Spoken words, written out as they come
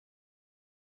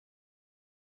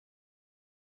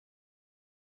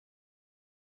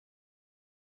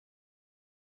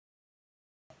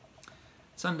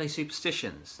Sunday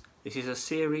Superstitions. This is a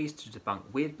series to debunk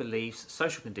weird beliefs,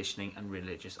 social conditioning and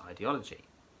religious ideology.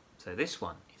 So this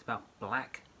one is about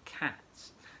black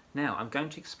cats. Now I'm going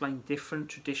to explain different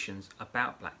traditions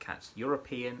about black cats,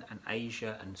 European and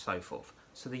Asia and so forth.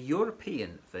 So the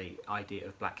idea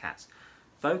of black cats,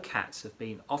 though cats have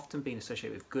often been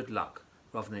associated with good luck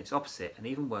rather than its opposite and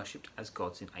even worshipped as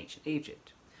gods in ancient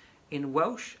Egypt. In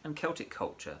Welsh and Celtic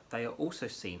culture they are also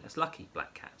seen as lucky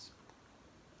black cats.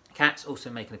 Cats also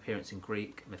make an appearance in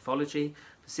Greek mythology,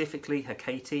 specifically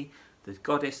Hecate, the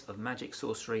goddess of magic,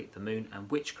 sorcery, the moon and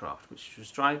witchcraft, which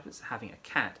describes as having a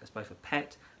cat as both a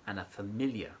pet and a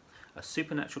familiar, a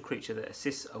supernatural creature that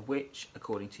assists a witch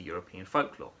according to European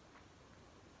folklore.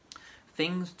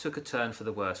 Things took a turn for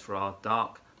the worse for our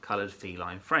dark-coloured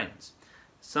feline friends.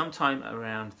 Sometime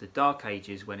around the Dark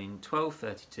Ages, when in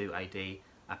 1232 AD,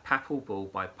 a papal bull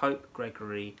by Pope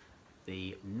Gregory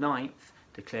IX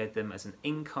declared them as an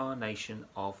incarnation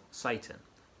of Satan.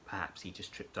 Perhaps he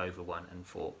just tripped over one and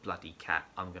thought, bloody cat,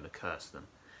 I'm going to curse them.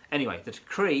 Anyway, the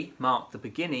decree marked the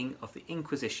beginning of the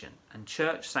Inquisition and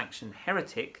church-sanctioned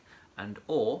heretic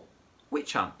or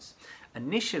witch hunts.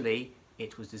 Initially,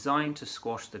 it was designed to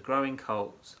squash the growing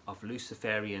cults of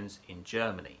Luciferians in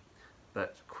Germany,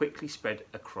 but quickly spread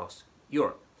across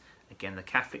Europe. Again, the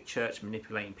Catholic Church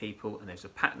manipulating people, and there's a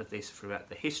pattern of this throughout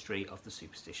the history of the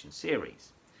Superstition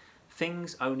series.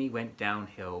 Things only went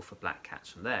downhill for black cats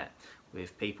from there,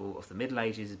 with people of the Middle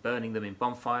Ages burning them in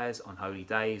bonfires on holy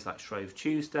days like Shrove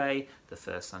Tuesday, the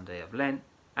first Sunday of Lent,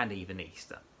 and even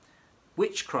Easter.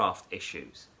 Witchcraft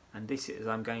issues, and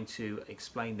I'm going to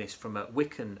explain this from a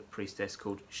Wiccan priestess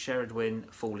called Sheridwin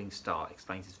Falling Star,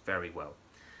 explains this very well.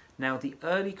 Now, the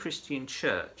early Christian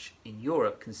church in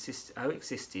Europe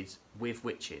coexisted with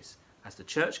witches. As the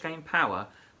church gained power,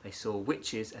 they saw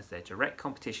witches as their direct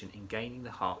competition in gaining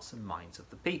the hearts and minds of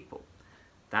the people.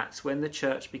 That's when the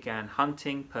church began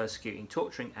hunting, persecuting,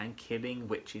 torturing and killing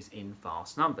witches in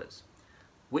vast numbers.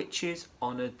 Witches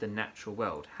honoured the natural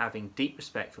world, having deep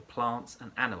respect for plants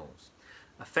and animals.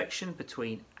 Affection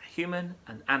between human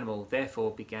and animal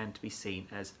therefore began to be seen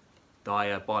as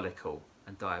diabolical,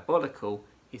 and diabolical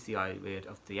is the idea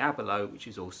of diabolo, which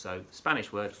is also the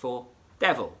Spanish word for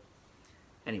devil.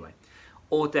 Anyway,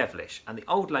 or devilish, and the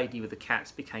old lady with the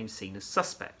cats became seen as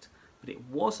suspect. But it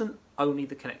wasn't only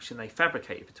the connection they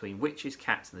fabricated between witches,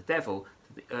 cats and the devil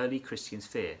that the early Christians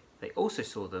feared. They also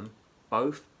saw them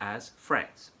both as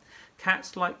threats.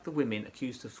 Cats, like the women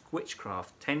accused of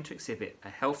witchcraft, tend to exhibit a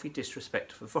healthy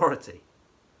disrespect for authority.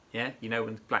 Yeah, you know,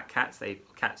 when black cats,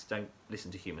 cats don't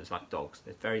listen to humans like dogs.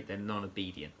 They're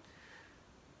non-obedient.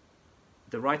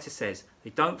 The writer says,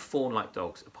 they don't fawn like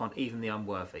dogs upon even the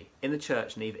unworthy. In the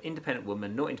church, neither independent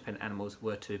women nor independent animals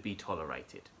were to be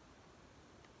tolerated.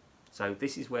 So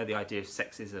this is where the idea of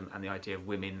sexism and the idea of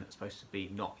women are supposed to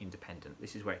be not independent.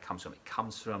 This is where it comes from. It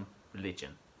comes from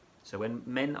religion. So when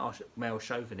men are male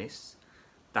chauvinists,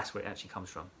 that's where it actually comes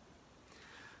from.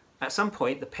 At some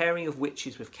point, the pairing of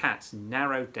witches with cats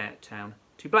narrowed down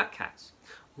to black cats,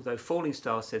 although Falling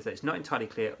Star says that it's not entirely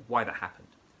clear why that happened.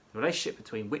 The relationship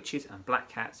between witches and black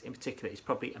cats in particular is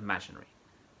probably imaginary,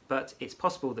 but it's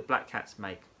possible that black cats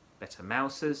make better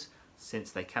mousers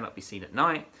since they cannot be seen at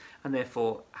night and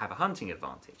therefore have a hunting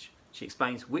advantage. She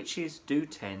explains witches do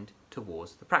tend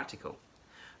towards the practical.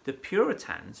 The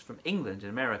Puritans from England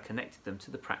and America connected them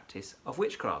to the practice of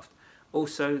witchcraft.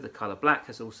 Also, the colour black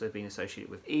has also been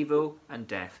associated with evil and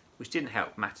death, which didn't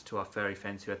help matter to our furry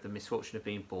friends who had the misfortune of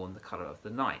being born the colour of the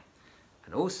night.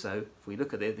 And also, if we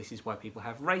look at it, this is why people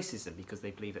have racism, because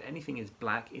they believe that anything is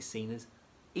black is seen as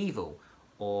evil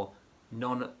or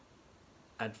non-working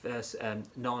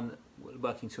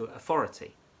to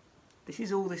authority. This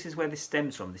is where this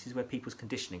stems from. This is where people's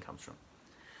conditioning comes from.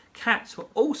 Cats were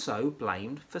also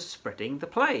blamed for spreading the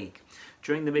plague.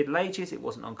 During the Middle Ages, it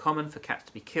wasn't uncommon for cats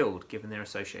to be killed, given their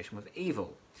association with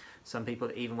evil. Some people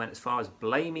even went as far as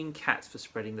blaming cats for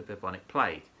spreading the bubonic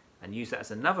plague, and used that as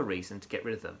another reason to get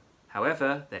rid of them.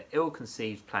 However, their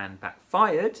ill-conceived plan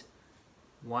backfired.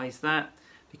 Why is that?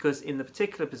 Because in the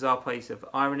particular bizarre place of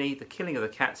irony, the killing of the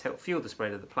cats helped fuel the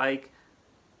spread of the plague.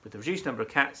 With the reduced number of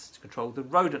cats to control the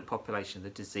rodent population, the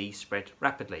disease spread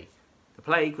rapidly. The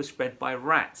plague was spread by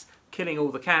rats. Killing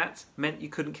all the cats meant you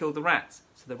couldn't kill the rats,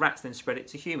 so the rats then spread it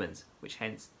to humans, which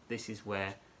hence this is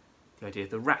where the idea of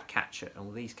the rat catcher and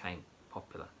all these came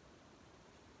popular.